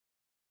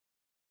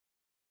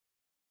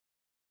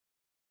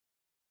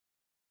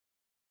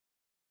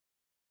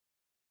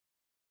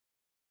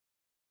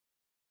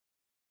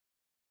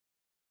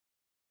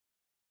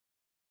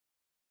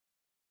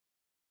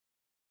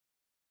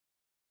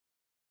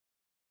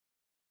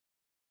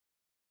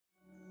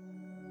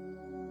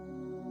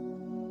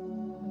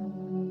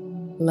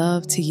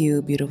Love to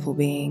you, beautiful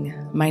being.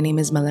 My name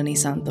is Melanie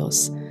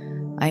Santos.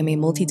 I'm a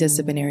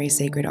multidisciplinary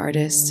sacred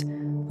artist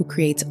who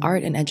creates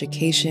art and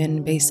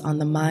education based on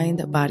the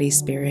mind, body,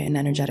 spirit, and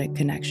energetic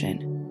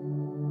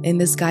connection. In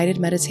this guided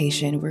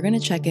meditation, we're going to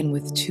check in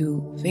with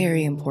two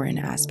very important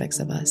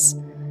aspects of us.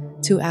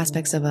 Two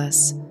aspects of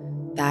us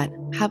that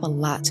have a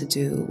lot to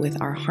do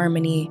with our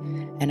harmony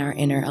and our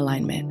inner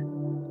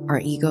alignment, our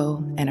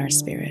ego and our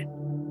spirit.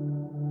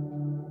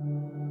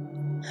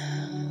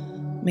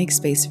 Make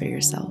space for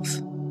yourself,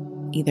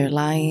 either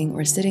lying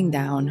or sitting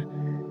down,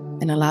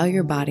 and allow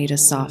your body to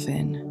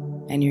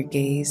soften and your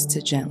gaze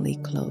to gently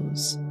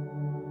close.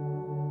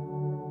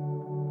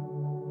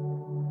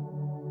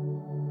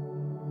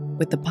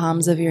 With the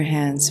palms of your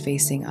hands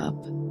facing up,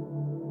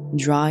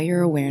 draw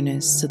your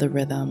awareness to the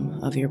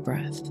rhythm of your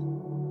breath.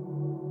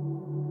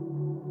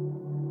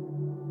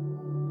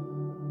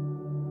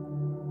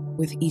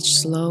 With each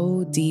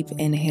slow, deep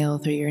inhale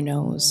through your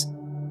nose,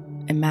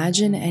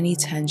 imagine any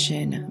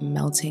tension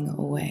melting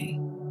away.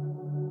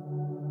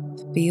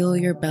 Feel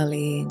your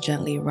belly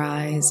gently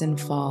rise and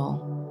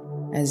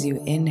fall as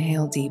you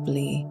inhale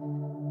deeply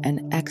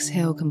and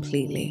exhale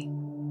completely,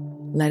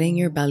 letting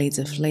your belly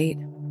deflate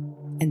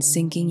and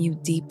sinking you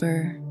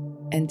deeper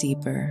and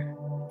deeper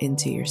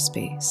into your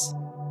space.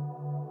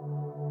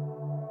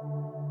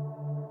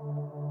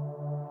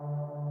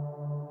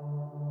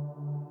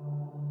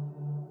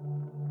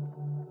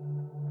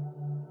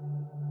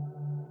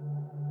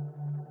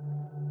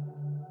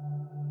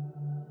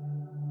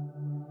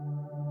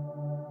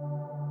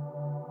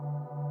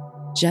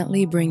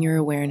 Gently bring your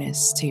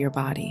awareness to your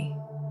body.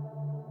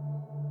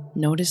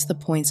 Notice the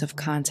points of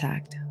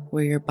contact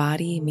where your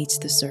body meets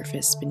the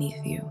surface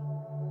beneath you.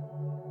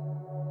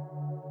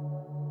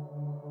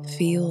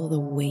 Feel the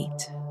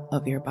weight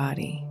of your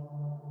body,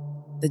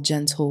 the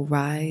gentle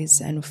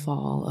rise and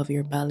fall of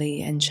your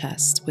belly and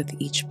chest with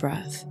each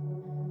breath,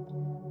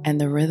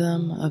 and the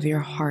rhythm of your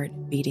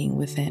heart beating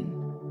within.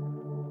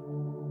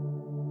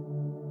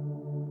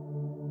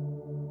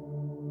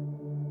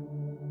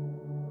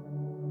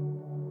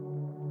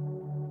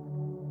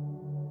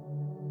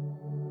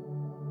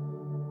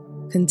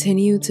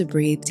 Continue to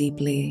breathe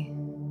deeply,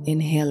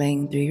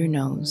 inhaling through your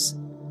nose,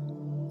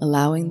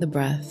 allowing the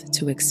breath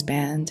to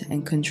expand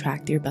and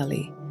contract your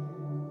belly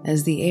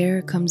as the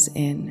air comes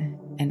in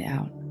and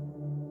out.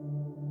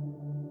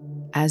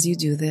 As you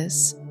do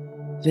this,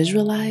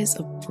 visualize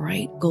a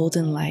bright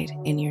golden light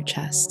in your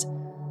chest,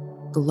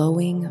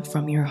 glowing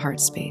from your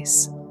heart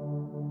space.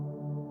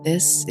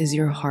 This is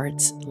your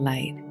heart's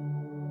light,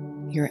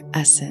 your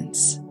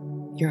essence,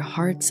 your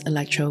heart's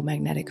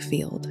electromagnetic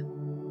field.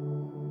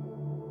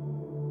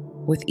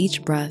 With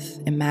each breath,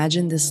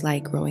 imagine this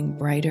light growing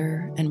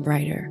brighter and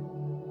brighter,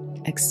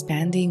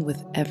 expanding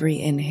with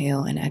every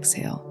inhale and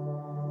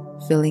exhale,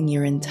 filling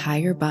your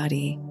entire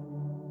body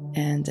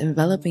and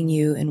enveloping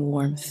you in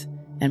warmth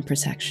and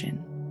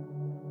protection.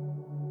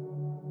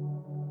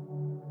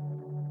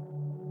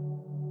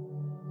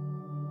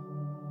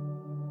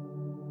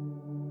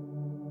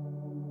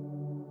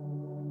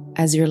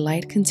 As your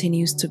light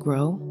continues to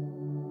grow,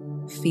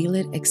 feel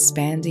it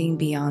expanding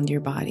beyond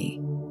your body,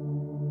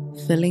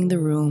 filling the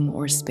room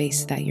or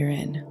space that you're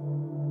in.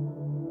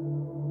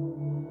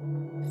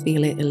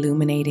 Feel it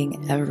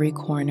illuminating every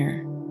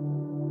corner,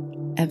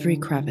 every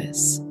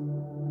crevice,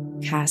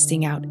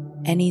 casting out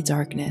any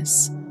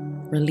darkness,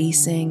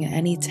 releasing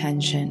any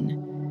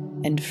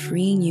tension, and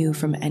freeing you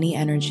from any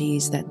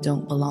energies that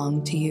don't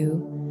belong to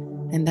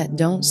you and that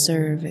don't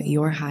serve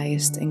your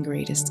highest and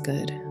greatest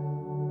good.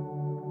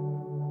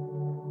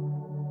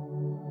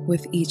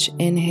 With each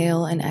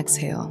inhale and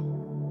exhale,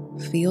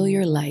 feel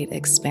your light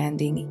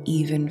expanding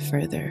even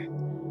further,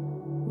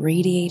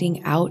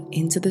 radiating out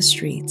into the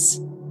streets,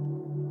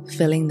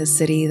 filling the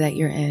city that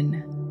you're in,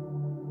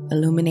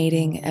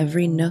 illuminating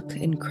every nook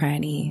and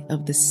cranny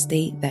of the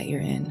state that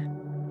you're in,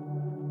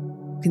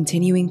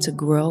 continuing to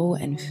grow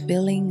and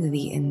filling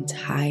the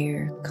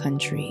entire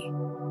country,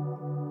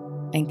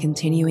 and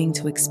continuing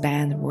to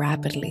expand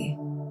rapidly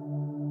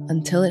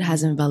until it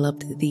has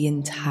enveloped the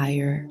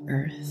entire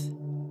earth,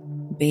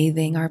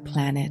 bathing our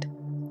planet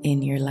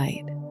in your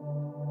light.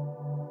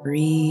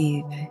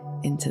 Breathe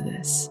into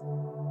this.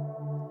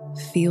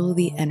 Feel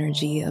the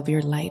energy of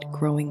your light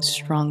growing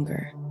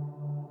stronger,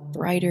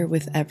 brighter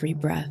with every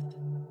breath,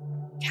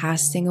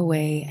 casting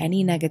away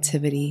any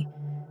negativity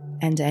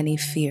and any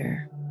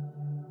fear,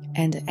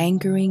 and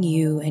anchoring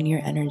you and your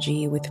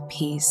energy with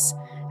peace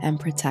and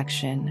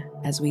protection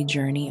as we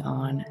journey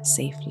on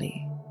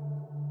safely.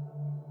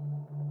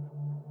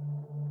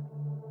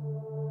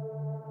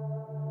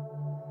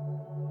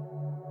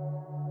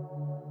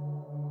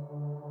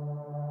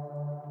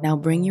 Now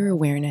bring your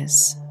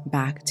awareness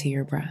back to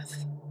your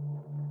breath.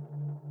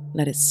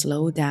 Let it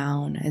slow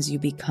down as you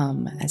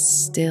become as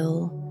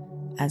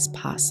still as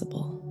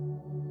possible.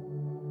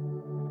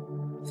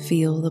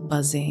 Feel the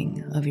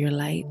buzzing of your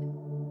light,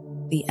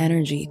 the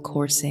energy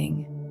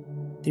coursing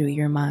through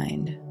your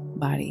mind,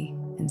 body,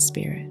 and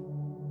spirit.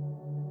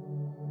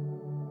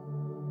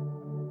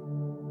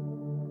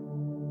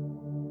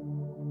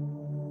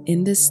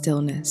 In this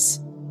stillness,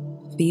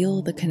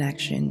 feel the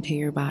connection to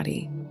your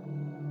body,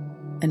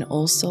 and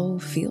also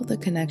feel the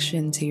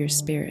connection to your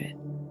spirit,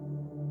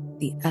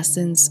 the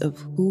essence of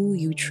who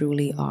you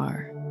truly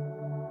are.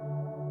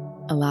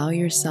 Allow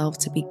yourself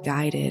to be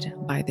guided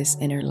by this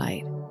inner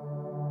light,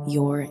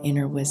 your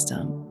inner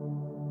wisdom.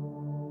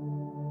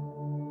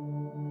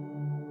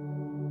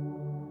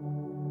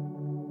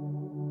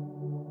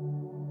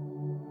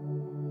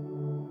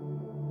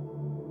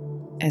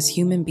 As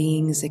human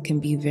beings, it can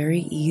be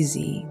very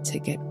easy to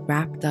get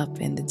wrapped up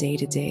in the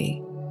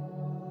day-to-day,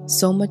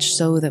 so much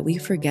so that we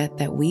forget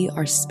that we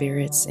are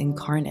spirits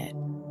incarnate,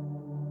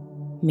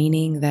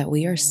 meaning that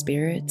we are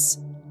spirits,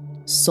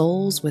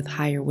 souls with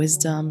higher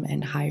wisdom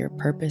and higher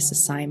purpose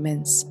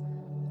assignments,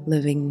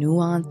 living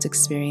nuanced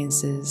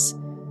experiences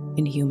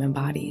in human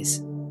bodies.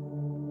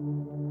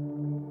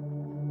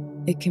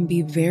 It can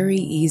be very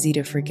easy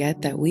to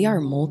forget that we are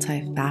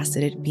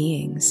multifaceted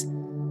beings,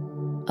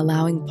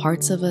 allowing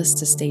parts of us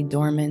to stay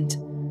dormant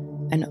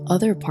and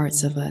other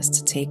parts of us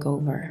to take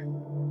over.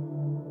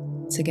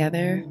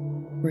 Together,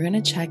 we're going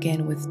to check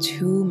in with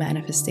two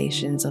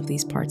manifestations of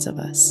these parts of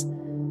us: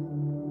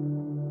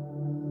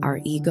 our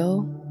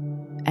ego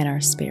and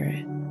our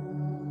spirit.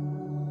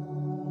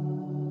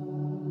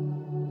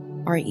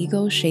 Our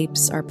ego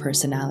shapes our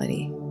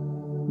personality,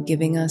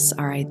 giving us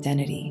our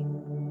identity,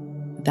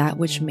 that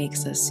which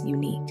makes us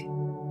unique.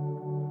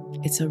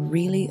 It's a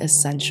really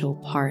essential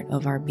part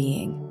of our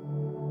being,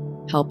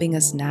 helping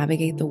us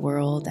navigate the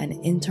world and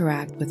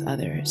interact with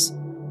others.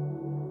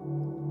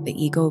 The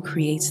ego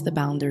creates the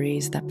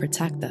boundaries that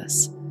protect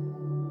us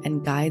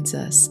and guides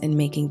us in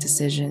making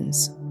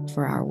decisions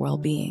for our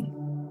well-being.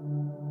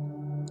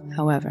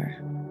 However,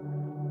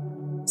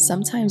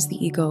 sometimes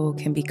the ego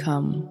can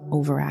become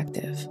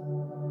overactive,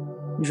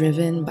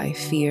 driven by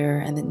fear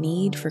and the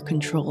need for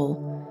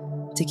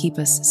control to keep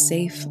us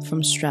safe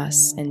from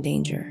stress and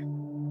danger.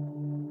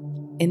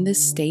 In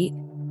this state,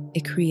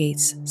 it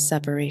creates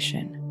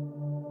separation,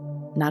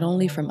 not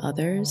only from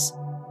others,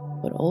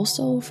 but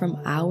also from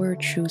our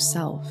true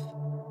self.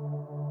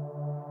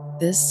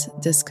 This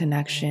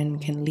disconnection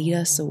can lead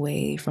us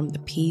away from the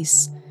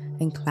peace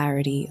and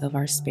clarity of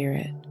our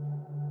spirit,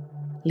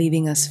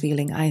 leaving us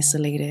feeling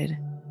isolated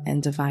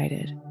and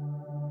divided.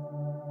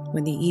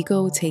 When the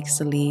ego takes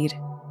the lead,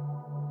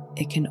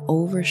 it can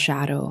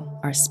overshadow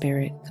our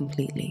spirit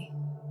completely.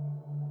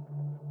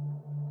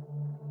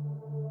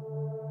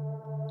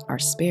 Our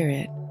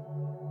spirit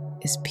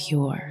is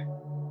pure.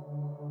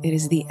 It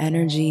is the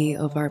energy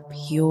of our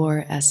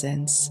pure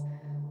essence,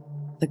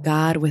 the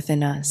God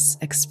within us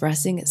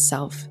expressing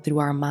itself through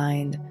our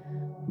mind,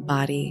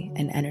 body,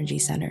 and energy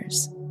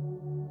centers.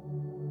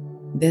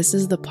 This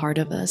is the part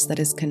of us that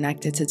is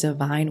connected to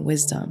divine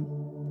wisdom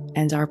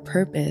and our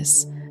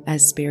purpose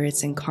as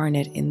spirits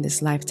incarnate in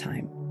this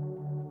lifetime.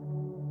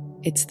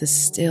 It's the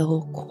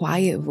still,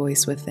 quiet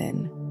voice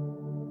within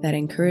that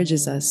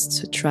encourages us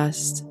to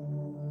trust,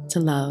 to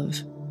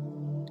love,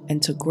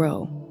 and to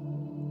grow,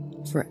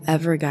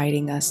 forever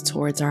guiding us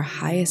towards our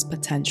highest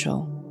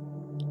potential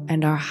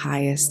and our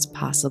highest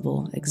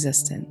possible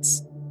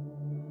existence.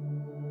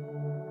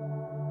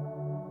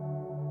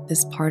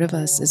 This part of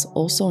us is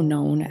also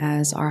known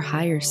as our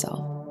higher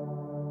self,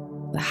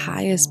 the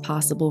highest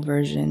possible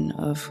version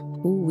of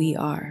who we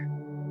are.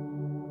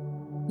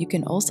 You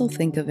can also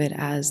think of it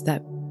as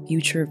that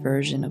future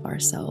version of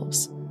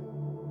ourselves,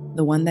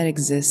 the one that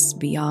exists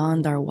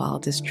beyond our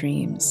wildest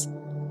dreams,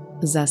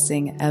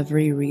 possessing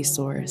every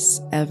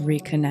resource, every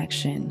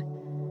connection,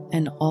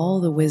 and all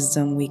the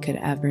wisdom we could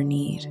ever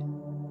need.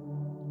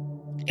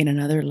 In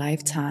another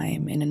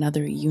lifetime, in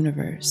another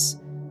universe,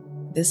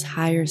 this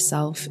higher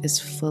self is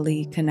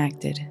fully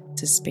connected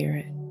to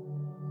spirit.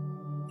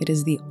 It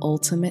is the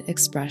ultimate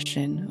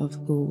expression of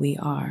who we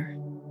are.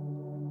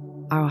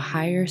 Our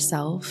higher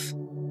self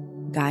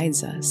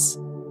guides us,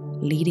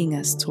 leading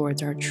us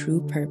towards our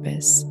true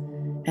purpose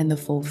and the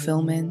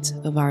fulfillment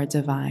of our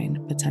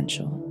divine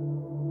potential.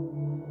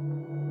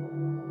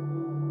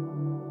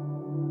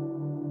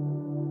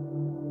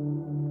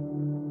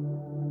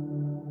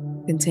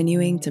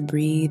 Continuing to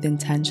breathe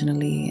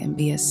intentionally and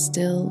be as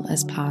still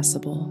as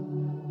possible,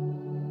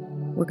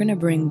 we're going to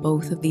bring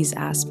both of these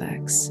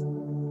aspects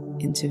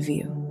into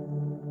view.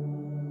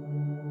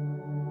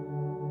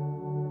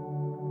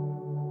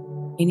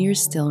 In your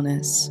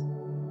stillness,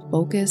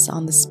 focus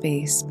on the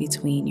space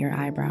between your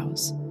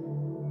eyebrows,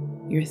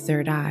 your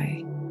third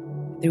eye,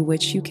 through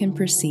which you can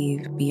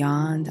perceive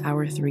beyond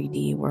our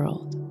 3D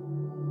world.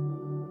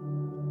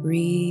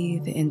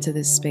 Breathe into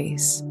this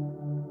space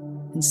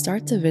and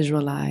start to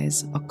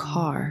visualize a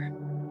car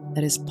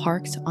that is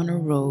parked on a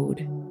road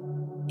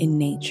in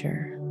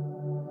nature.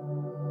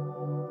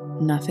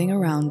 Nothing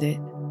around it,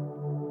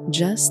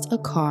 just a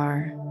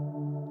car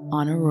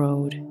on a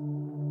road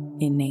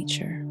in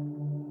nature.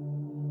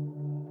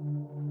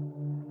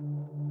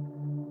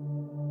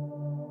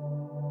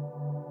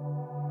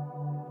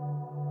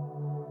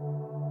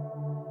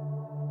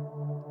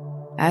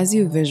 As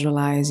you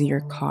visualize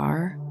your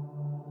car,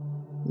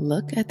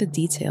 look at the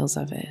details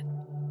of it.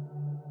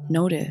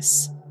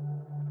 Notice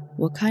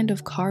what kind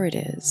of car it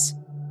is.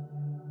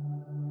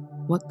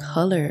 what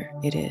color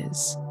it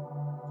is,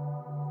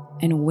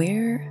 and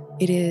where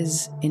it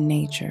is in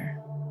nature.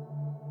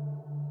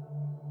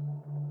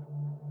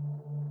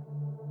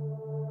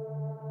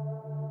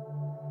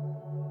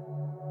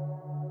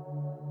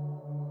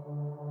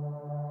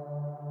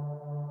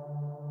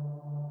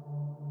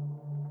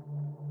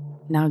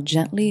 Now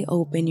gently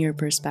open your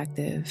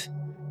perspective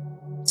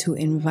to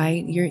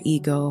invite your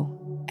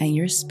ego and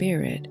your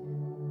spirit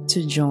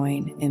to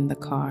join in the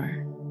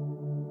car.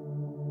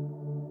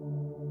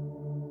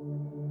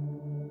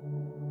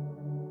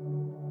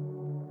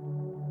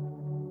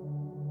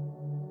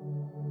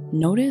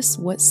 Notice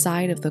what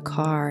side of the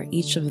car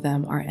each of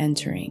them are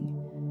entering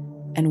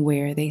and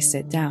where they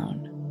sit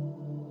down.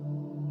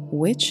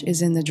 Which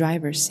is in the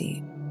driver's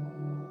seat?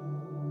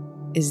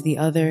 Is the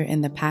other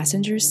in the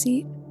passenger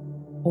seat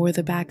or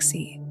the back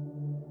seat?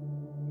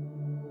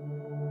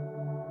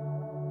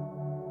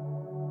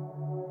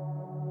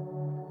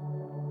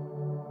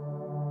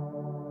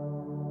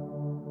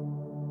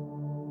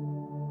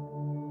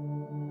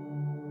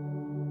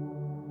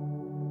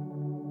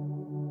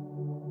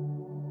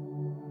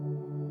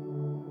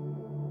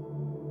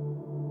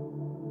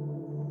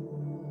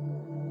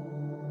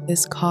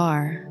 This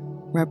car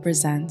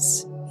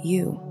represents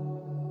you,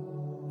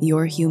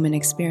 your human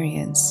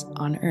experience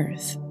on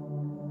Earth.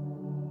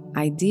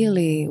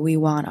 Ideally, we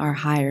want our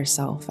higher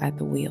self at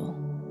the wheel.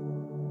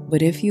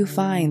 But if you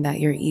find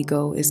that your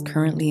ego is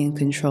currently in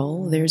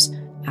control, there's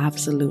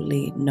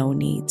absolutely no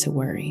need to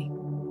worry.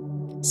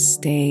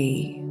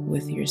 Stay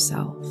with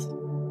yourself.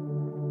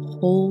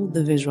 Hold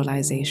the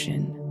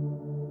visualization.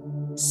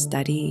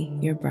 Study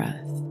your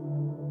breath.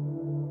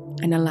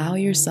 And allow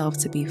yourself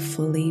to be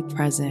fully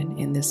present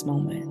in this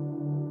moment.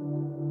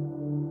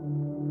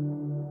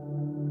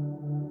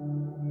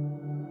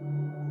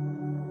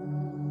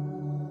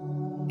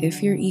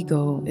 If your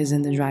ego is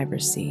in the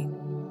driver's seat,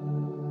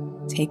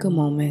 take a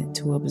moment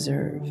to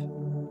observe.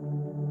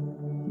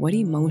 What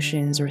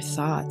emotions or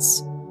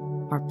thoughts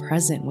are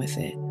present with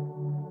it?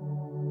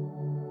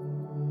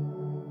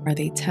 Are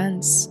they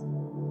tense?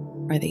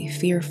 Are they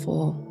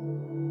fearful?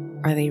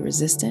 Are they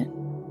resistant?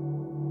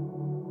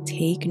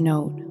 Take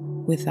note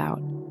without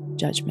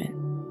judgment.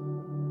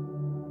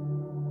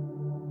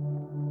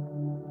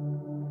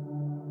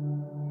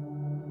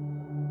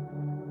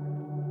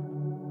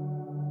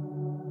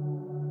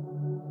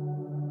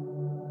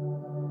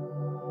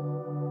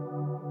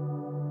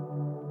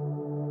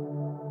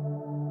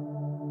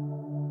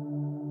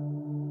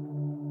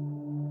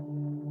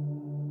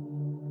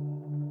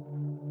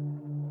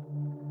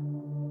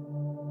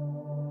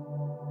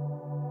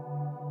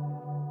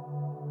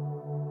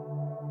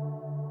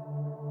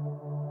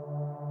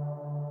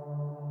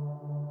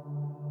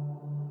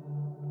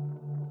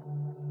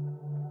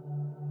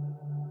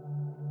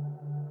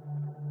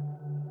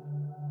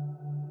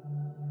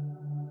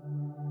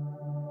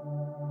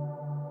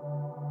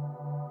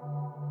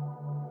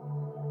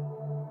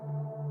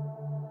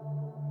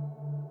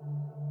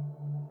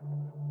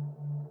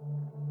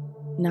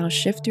 Now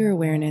shift your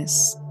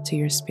awareness to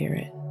your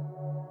spirit.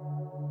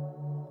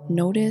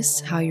 Notice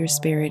how your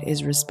spirit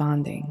is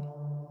responding.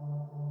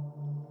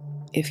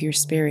 If your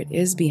spirit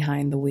is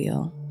behind the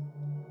wheel,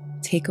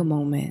 take a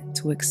moment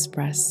to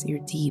express your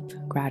deep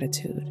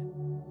gratitude.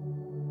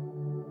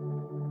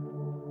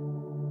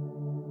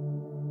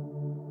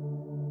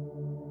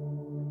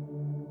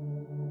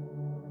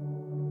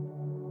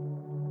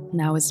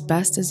 Now, as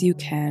best as you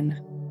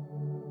can,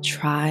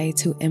 try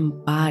to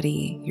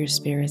embody your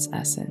spirit's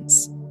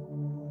essence.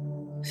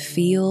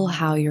 Feel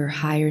how your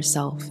higher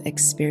self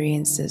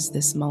experiences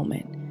this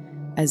moment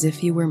as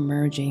if you were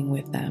merging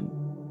with them.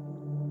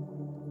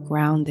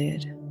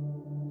 Grounded,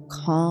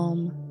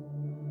 calm,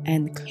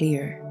 and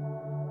clear.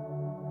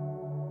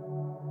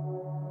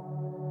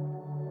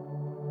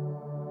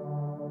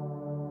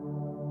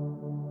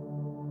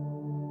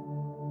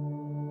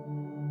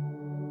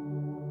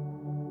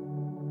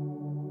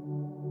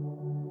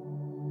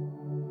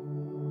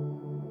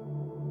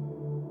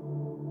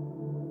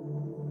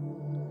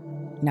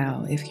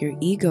 Now, if your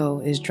ego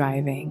is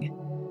driving,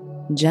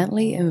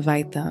 gently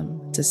invite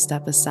them to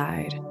step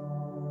aside,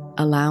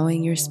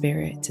 allowing your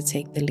spirit to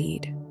take the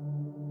lead.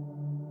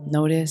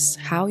 Notice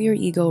how your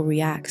ego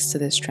reacts to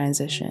this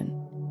transition.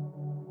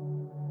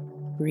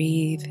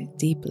 Breathe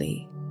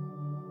deeply,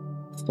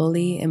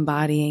 fully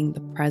embodying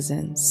the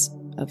presence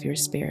of your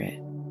spirit,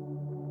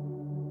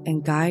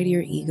 and guide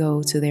your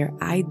ego to their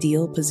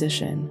ideal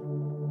position,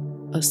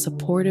 a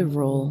supportive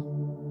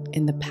role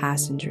in the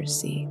passenger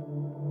seat.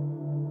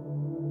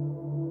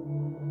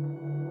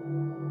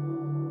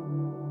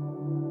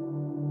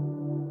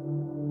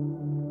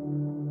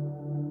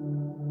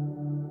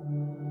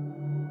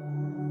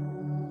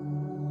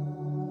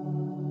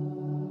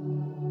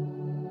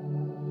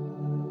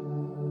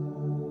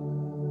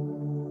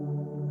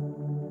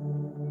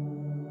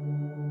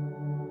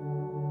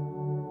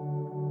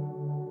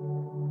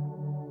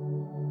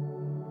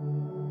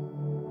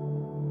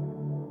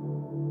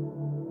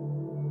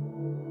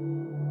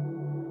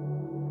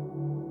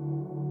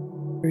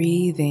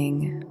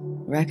 Breathing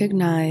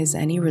Recognize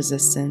any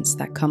resistance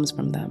that comes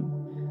from them,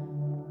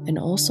 and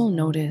also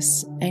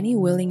notice any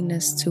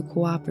willingness to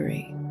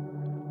cooperate.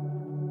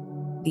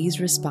 These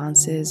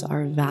responses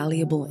are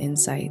valuable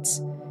insights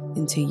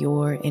into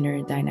your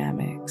inner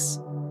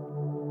dynamics.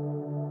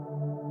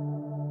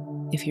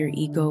 If your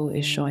ego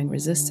is showing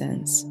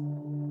resistance,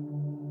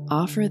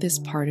 offer this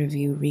part of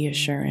you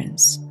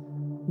reassurance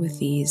with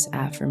these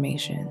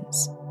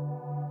affirmations.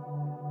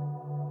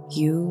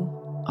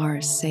 You are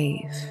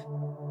safe.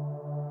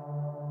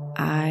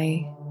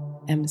 I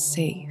am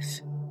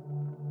safe.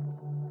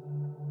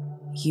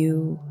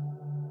 You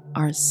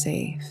are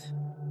safe.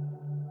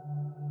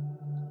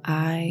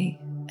 I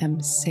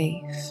am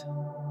safe.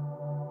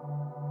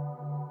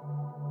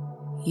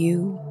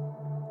 You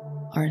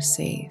are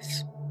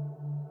safe.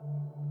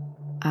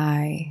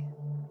 I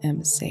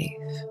am safe.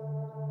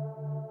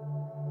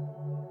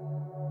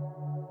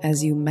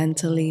 As you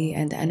mentally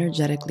and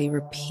energetically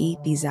repeat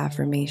these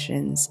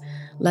affirmations,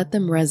 let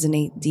them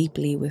resonate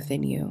deeply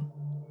within you.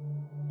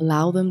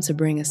 Allow them to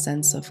bring a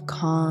sense of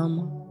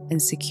calm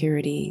and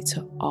security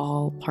to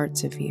all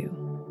parts of you.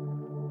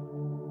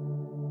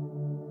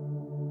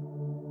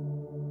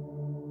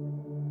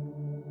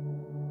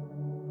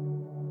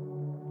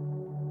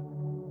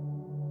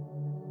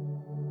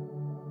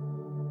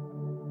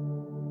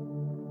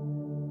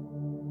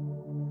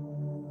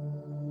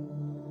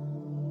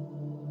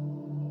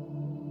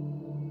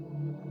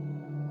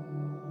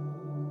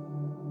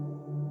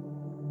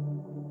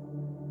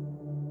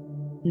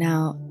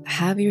 Now,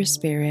 have your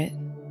spirit,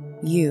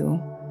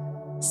 you,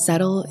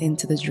 settle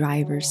into the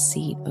driver's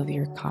seat of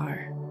your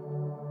car.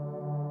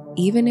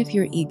 Even if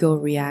your ego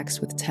reacts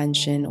with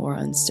tension or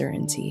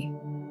uncertainty,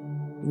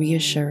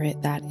 reassure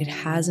it that it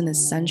has an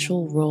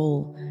essential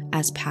role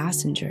as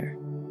passenger.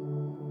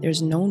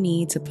 There's no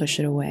need to push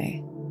it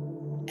away.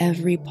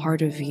 Every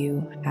part of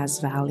you has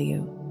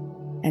value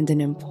and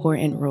an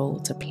important role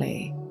to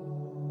play.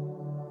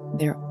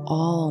 They're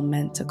all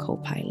meant to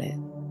co-pilot.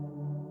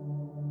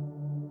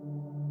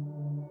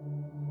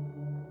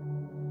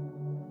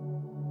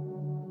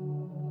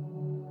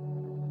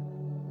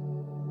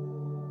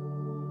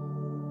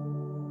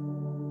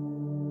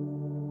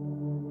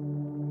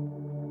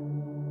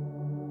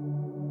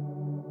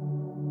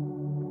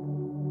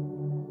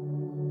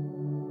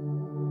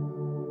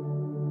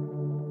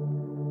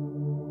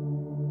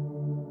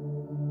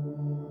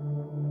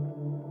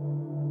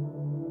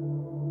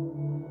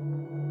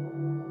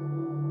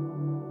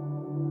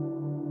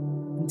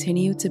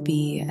 Continue to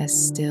be as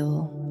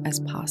still as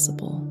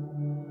possible.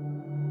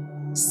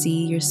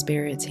 See your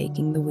spirit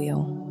taking the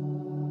wheel,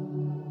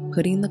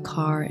 putting the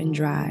car in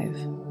drive,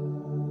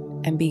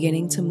 and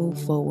beginning to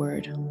move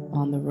forward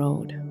on the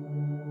road.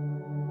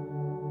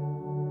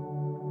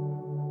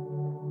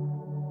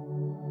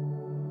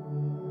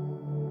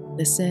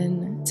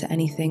 Listen to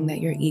anything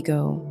that your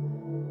ego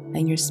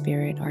and your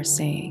spirit are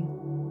saying.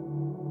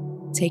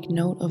 Take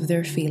note of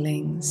their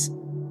feelings.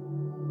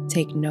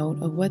 Take note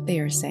of what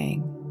they are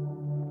saying.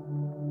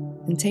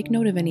 And take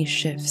note of any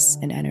shifts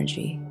in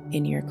energy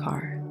in your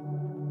car.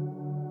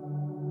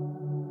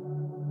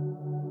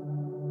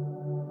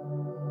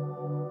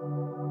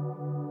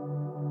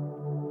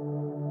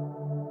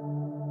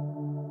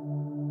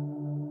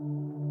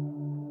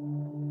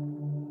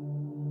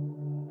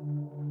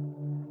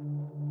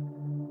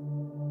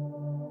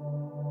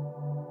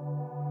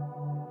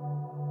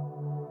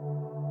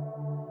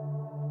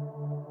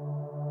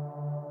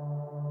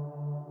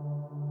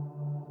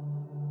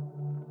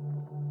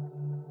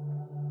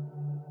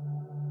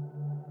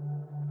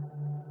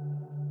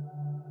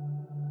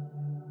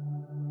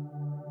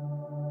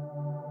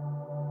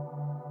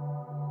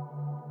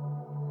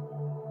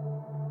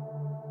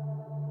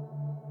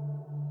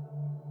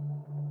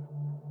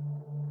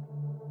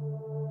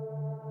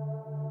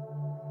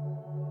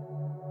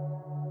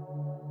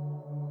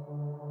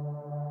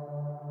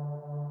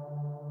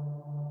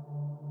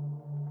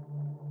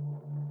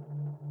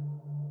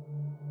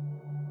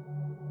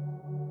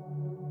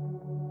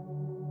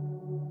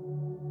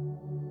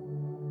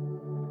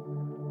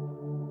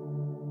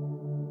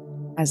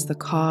 As the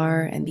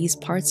car and these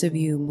parts of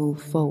you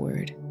move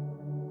forward,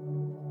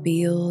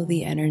 feel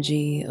the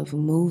energy of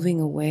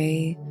moving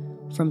away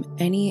from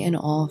any and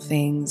all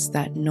things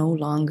that no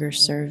longer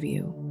serve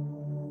you.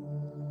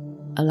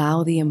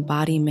 Allow the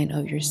embodiment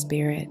of your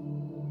spirit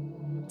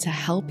to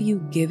help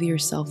you give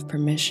yourself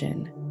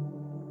permission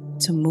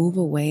to move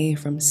away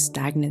from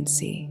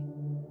stagnancy,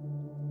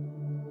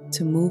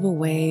 to move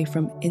away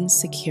from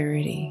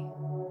insecurity,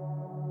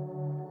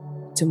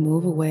 to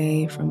move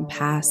away from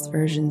past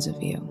versions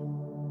of you,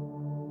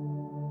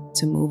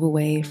 to move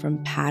away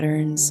from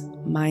patterns,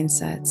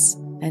 mindsets,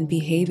 and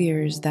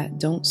behaviors that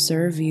don't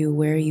serve you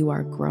where you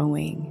are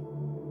growing.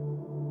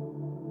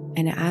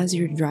 And as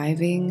you're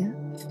driving,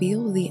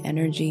 feel the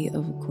energy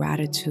of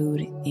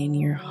gratitude in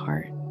your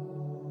heart.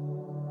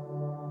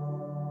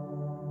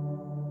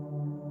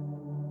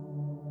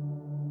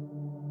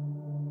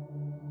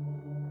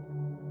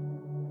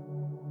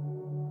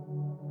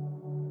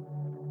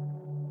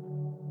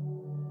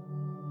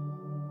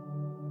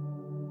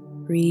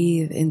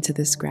 Breathe into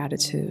this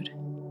gratitude.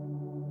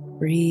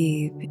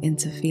 Breathe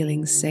into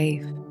feeling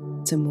safe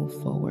to move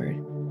forward.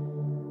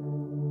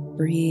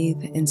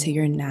 Breathe into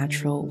your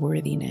natural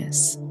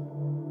worthiness.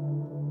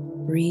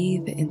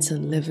 Breathe into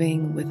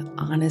living with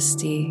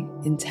honesty,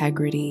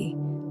 integrity,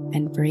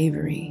 and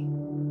bravery.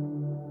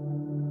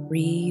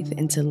 Breathe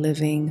into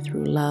living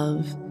through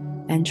love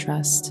and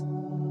trust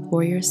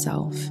for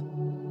yourself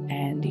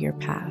and your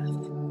path.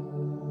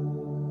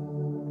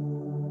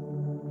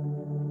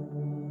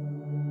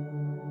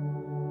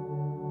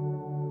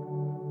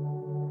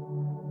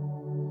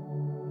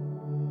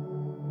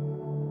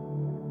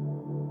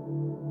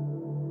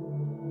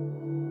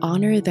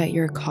 Honor that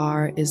your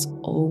car is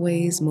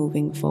always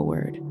moving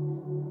forward.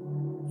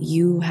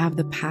 You have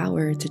the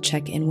power to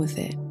check in with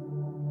it,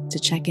 to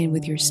check in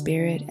with your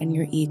spirit and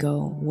your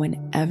ego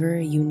whenever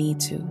you need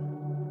to.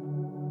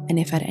 And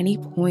if at any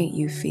point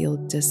you feel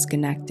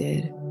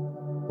disconnected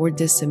or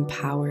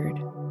disempowered,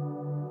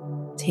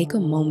 take a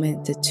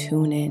moment to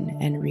tune in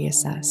and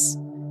reassess,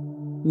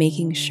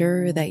 making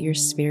sure that your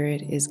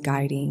spirit is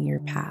guiding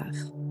your path.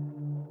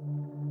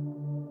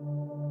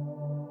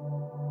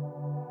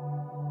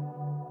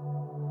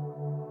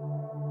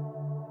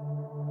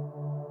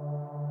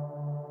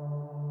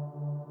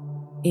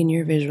 In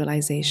your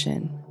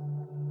visualization,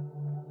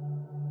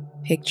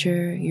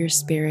 picture your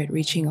spirit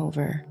reaching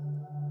over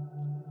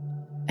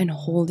and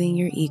holding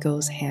your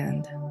ego's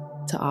hand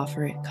to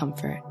offer it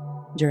comfort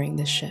during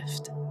this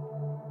shift.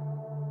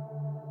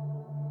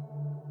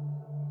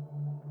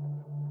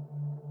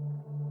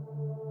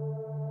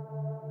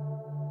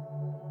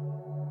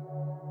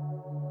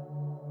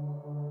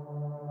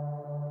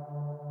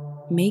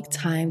 Make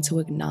time to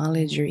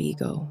acknowledge your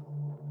ego,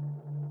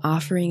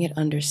 offering it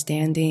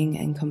understanding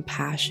and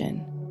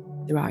compassion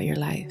throughout your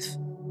life.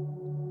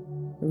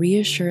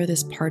 Reassure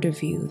this part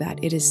of you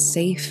that it is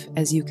safe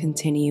as you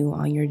continue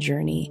on your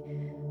journey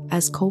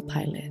as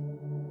co-pilot.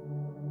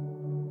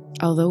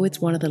 Although it's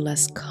one of the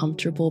less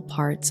comfortable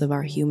parts of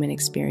our human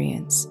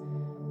experience,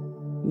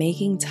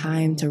 making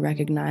time to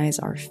recognize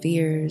our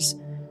fears,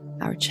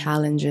 our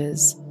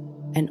challenges,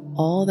 and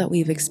all that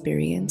we've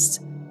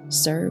experienced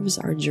serves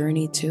our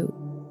journey too,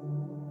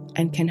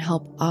 and can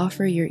help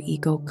offer your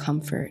ego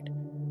comfort,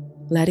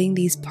 letting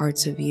these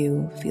parts of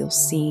you feel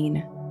seen,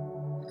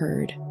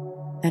 heard,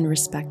 and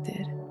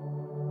respected,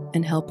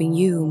 and helping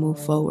you move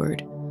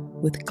forward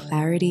with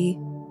clarity,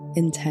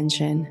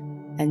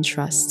 intention, and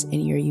trust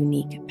in your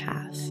unique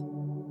path.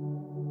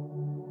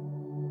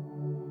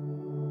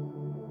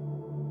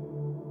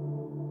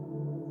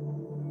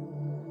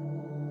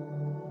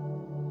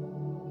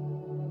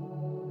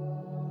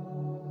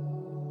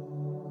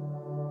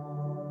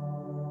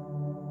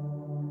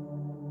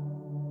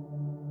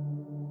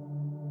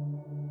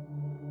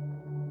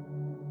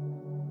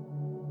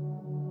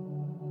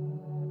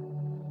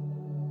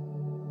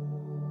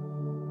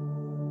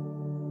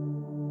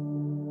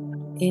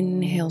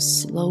 Inhale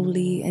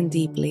slowly and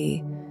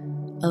deeply,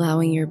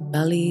 allowing your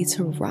belly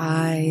to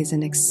rise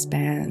and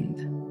expand.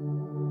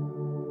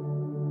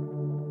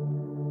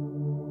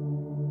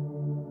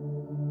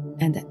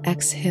 And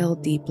exhale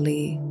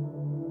deeply,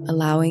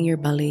 allowing your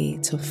belly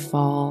to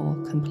fall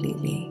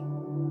completely.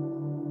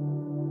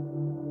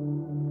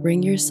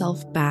 Bring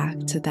yourself back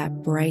to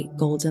that bright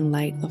golden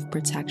light of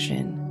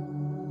protection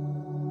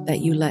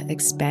that you let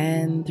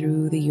expand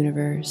through the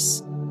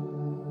universe,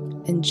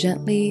 and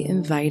gently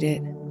invite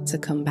it to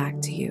come back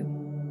to you,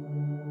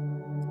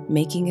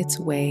 making its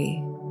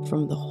way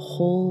from the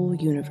whole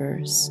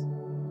universe,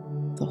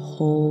 the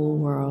whole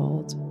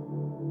world,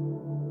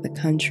 the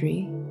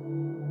country,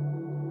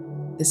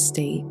 the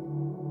state,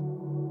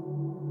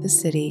 the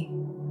city,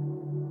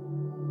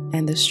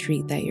 and the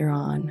street that you're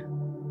on,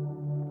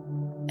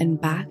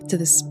 and back to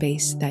the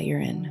space that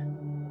you're in.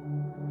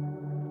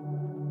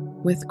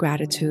 With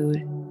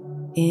gratitude,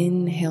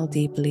 inhale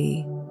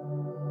deeply,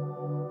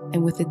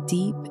 and with a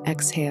deep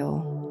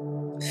exhale,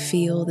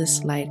 feel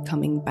this light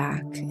coming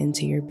back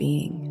into your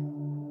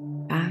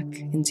being, back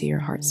into your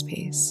heart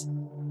space.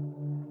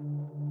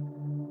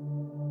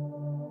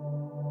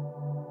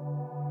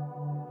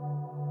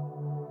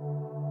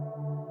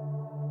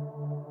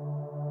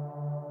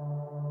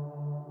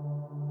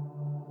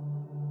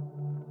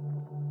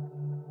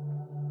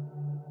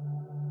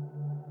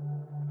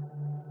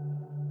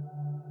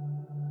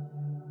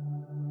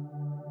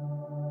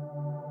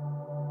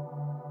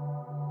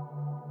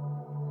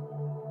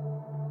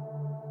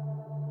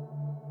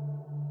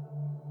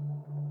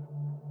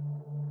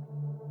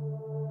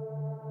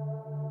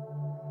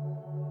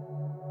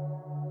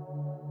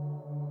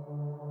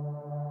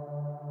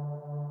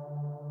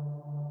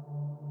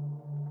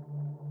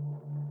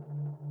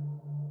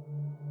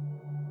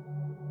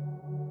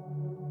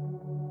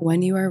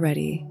 When you are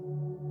ready,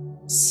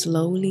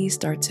 slowly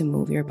start to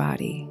move your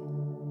body,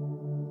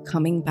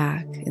 coming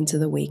back into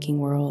the waking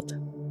world.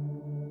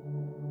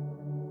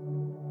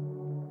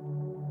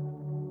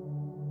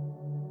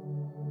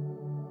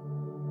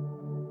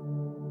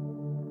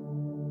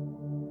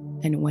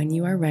 And when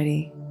you are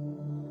ready,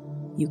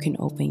 you can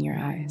open your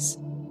eyes.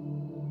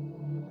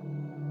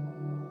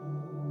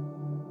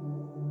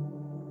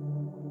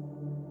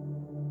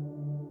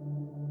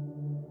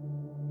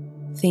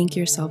 Thank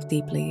yourself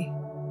deeply,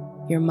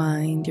 your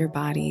mind, your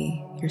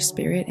body, your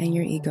spirit, and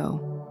your ego,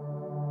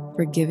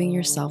 for giving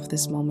yourself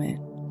this moment.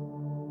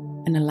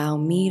 And allow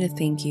me to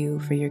thank you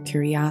for your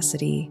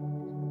curiosity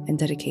and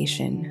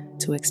dedication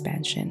to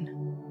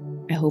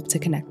expansion. I hope to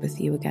connect with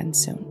you again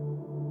soon.